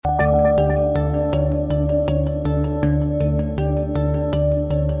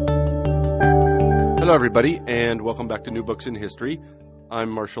Hello, everybody, and welcome back to New Books in History. I'm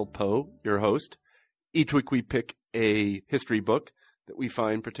Marshall Poe, your host. Each week we pick a history book that we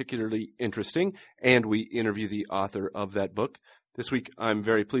find particularly interesting, and we interview the author of that book. This week, I'm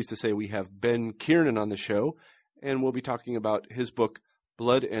very pleased to say we have Ben Kiernan on the show, and we'll be talking about his book,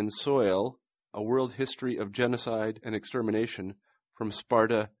 Blood and Soil, A World History of Genocide and Extermination from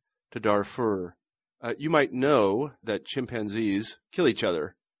Sparta to Darfur. You might know that chimpanzees kill each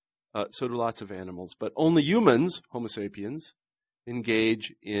other. So do lots of animals, but only humans, Homo sapiens,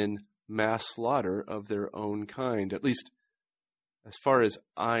 engage in mass slaughter of their own kind. At least, as far as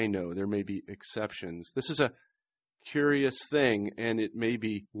I know, there may be exceptions. This is a curious thing, and it may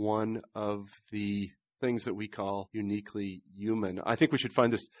be one of the things that we call uniquely human. I think we should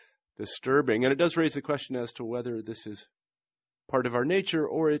find this disturbing, and it does raise the question as to whether this is part of our nature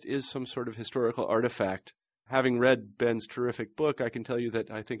or it is some sort of historical artifact. Having read Ben's terrific book, I can tell you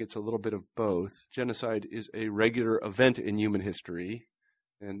that I think it's a little bit of both. Genocide is a regular event in human history,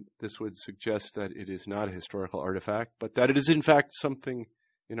 and this would suggest that it is not a historical artifact, but that it is in fact something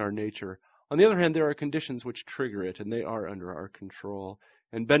in our nature. On the other hand, there are conditions which trigger it, and they are under our control.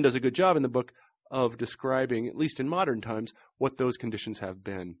 And Ben does a good job in the book of describing, at least in modern times, what those conditions have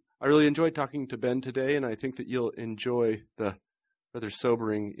been. I really enjoyed talking to Ben today, and I think that you'll enjoy the rather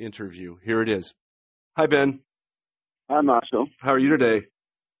sobering interview. Here it is. Hi, Ben. Hi, Marshall. How are you today?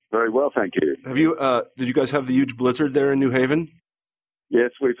 Very well, thank you. Have you? Did you guys have the huge blizzard there in New Haven?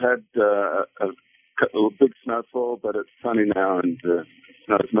 Yes, we've had a big snowfall, but it's sunny now and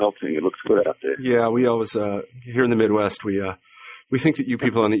snow's melting. It looks good out there. Yeah, we always here in the Midwest we think that you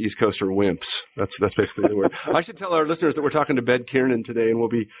people on the East Coast are wimps. That's basically the word. I should tell our listeners that we're talking to Ben Kiernan today, and we'll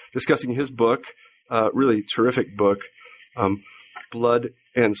be discussing his book, really terrific book, Blood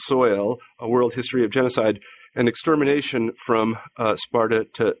and Soil, A World History of Genocide and Extermination from Sparta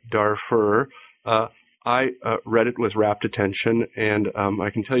to Darfur. I read it with rapt attention, and I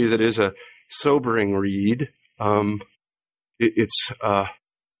can tell you that it is a sobering read. It's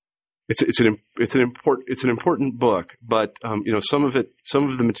an important book, but some of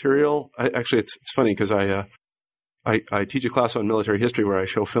the material. It's funny because I teach a class on military history where I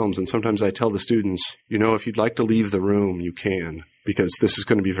show films, and sometimes I tell the students, if you'd like to leave the room, you can, because this is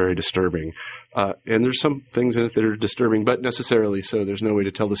going to be very disturbing. And there's some things in it that are disturbing, but necessarily so. There's no way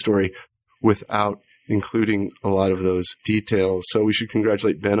to tell the story without including a lot of those details. So we should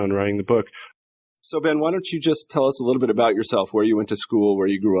congratulate Ben on writing the book. So Ben, why don't you just tell us a little bit about yourself, where you went to school, where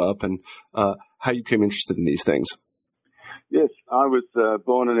you grew up, and how you became interested in these things? Yes, I was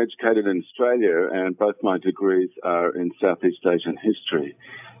born and educated in Australia, and both my degrees are in Southeast Asian history.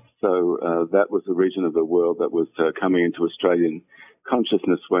 So that was a region of the world that was coming into Australian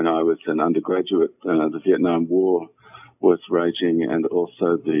consciousness when I was an undergraduate. The Vietnam War was raging, and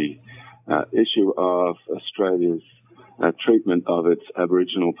also the issue of Australia's treatment of its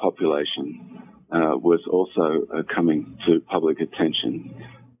Aboriginal population was also coming to public attention.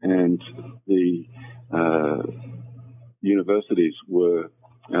 And the universities were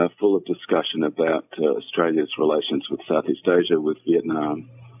full of discussion about Australia's relations with Southeast Asia, with Vietnam,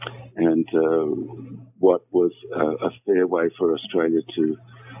 and what was a fair way for Australia to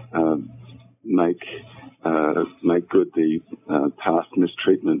make good the past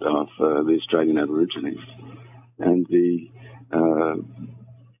mistreatment of the Australian Aborigines. And the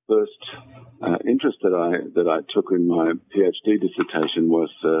first interest that I took in my PhD dissertation was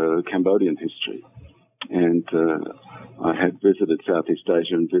Cambodian history. And I had visited Southeast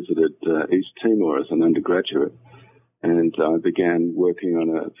Asia and visited East Timor as an undergraduate. And I began working on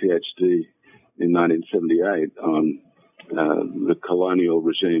a PhD in 1978 on the colonial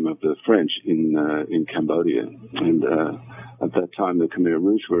regime of the French in Cambodia. And at that time, the Khmer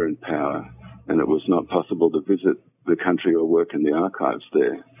Rouge were in power, and it was not possible to visit the country or work in the archives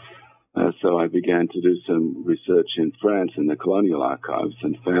there. So I began to do some research in France in the colonial archives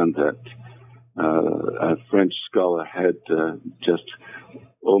and found that a French scholar had just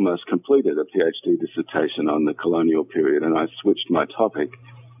almost completed a PhD dissertation on the colonial period, and I switched my topic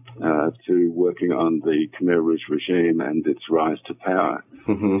to working on the Khmer Rouge regime and its rise to power.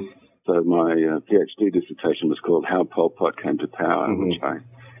 Mm-hmm. So my PhD dissertation was called How Pol Pot Came to Power, mm-hmm. which I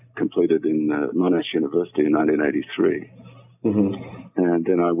completed in Monash University in 1983. Mm-hmm. And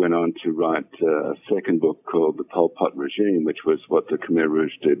then I went on to write a second book called The Pol Pot Regime, which was what the Khmer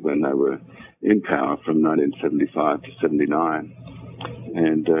Rouge did when they were in power from 1975 to 79,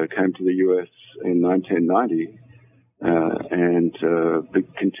 and came to the U.S. in 1990 and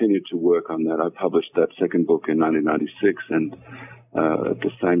continued to work on that. I published that second book in 1996, and at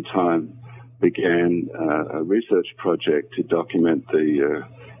the same time began a research project to document the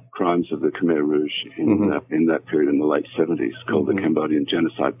crimes of the Khmer Rouge in that period in the late 70s, called the Cambodian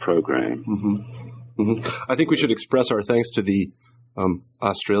Genocide Program. I think we should express our thanks to the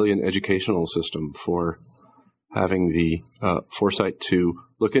Australian educational system for having the foresight to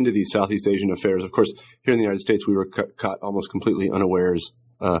look into these Southeast Asian affairs. Of course, here in the United States, we were caught almost completely unawares.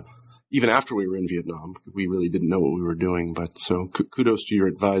 Even after we were in Vietnam, we really didn't know what we were doing. But so kudos to your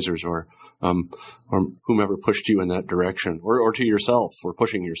advisors or whomever pushed you in that direction, or to yourself for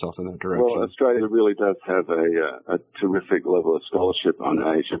pushing yourself in that direction. Well, Australia really does have a terrific level of scholarship on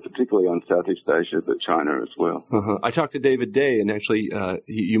Asia, particularly on Southeast Asia, but China as well. I talked to David Day, and actually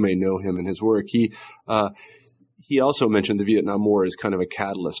you may know him and his work. He also mentioned the Vietnam War as kind of a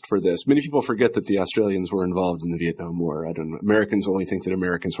catalyst for this. Many people forget that the Australians were involved in the Vietnam War. I don't know. Americans only think that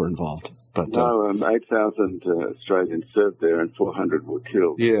Americans were involved. But no, 8,000 Australians served there and 400 were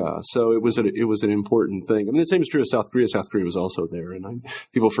killed. Yeah, so it was an important thing. I mean, the same is true of South Korea. South Korea was also there, and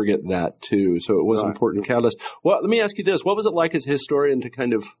people forget that too. So it was an important catalyst. Well, let me ask you this. What was it like as a historian to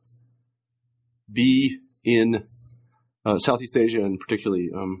kind of be in Southeast Asia and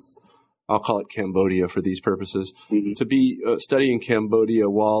particularly I'll call it Cambodia for these purposes, to be studying Cambodia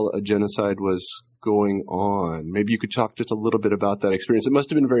while a genocide was going on? Maybe you could talk just a little bit about that experience. It must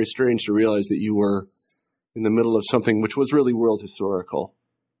have been very strange to realize that you were in the middle of something which was really world historical.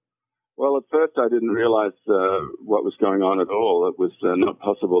 Well, at first I didn't realize what was going on at all. It was not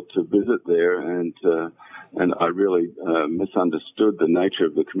possible to visit there, and I really misunderstood the nature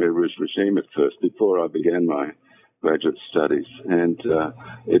of the Khmer Rouge regime at first before I began my graduate studies, and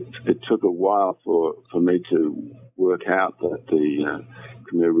it took a while for me to work out that the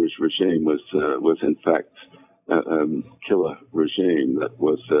Khmer Rouge regime was in fact a killer regime that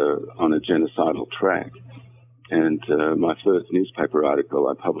was on a genocidal track. And my first newspaper article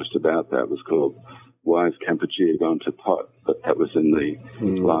I published about that was called "Why is Kampuchea Gone to Pot?" But that was in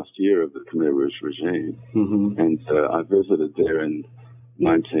the last year of the Khmer Rouge regime, and I visited there in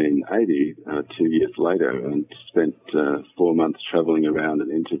 1980, 2 years later, and spent 4 months traveling around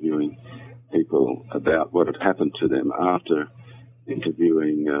and interviewing people about what had happened to them after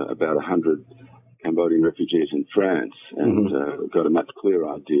interviewing about 100 Cambodian refugees in France, and got a much clearer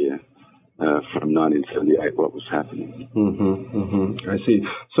idea from 1978 what was happening. I see.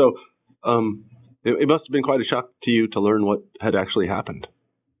 So it must have been quite a shock to you to learn what had actually happened.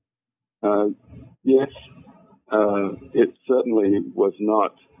 Yes. It certainly was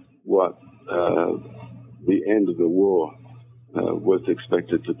not what the end of the war was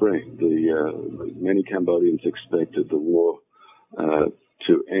expected to bring. Many Cambodians expected the war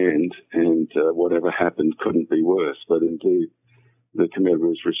to end, and whatever happened couldn't be worse. But indeed, the Khmer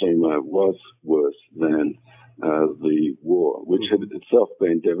Rouge regime was worse than the war, which had itself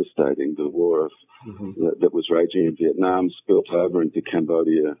been devastating. The war that was raging in Vietnam spilled over into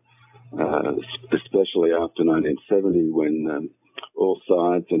Cambodia, especially after 1970, when all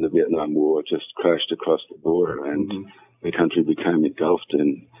sides in the Vietnam War just crashed across the border, and the country became engulfed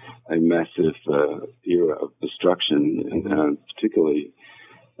in a massive era of destruction, and particularly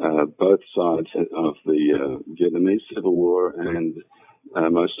both sides of the Vietnamese Civil War and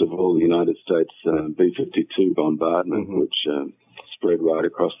most of all the United States B-52 bombardment, which spread right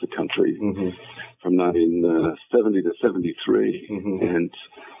across the country from 1970 to 73 and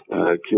killed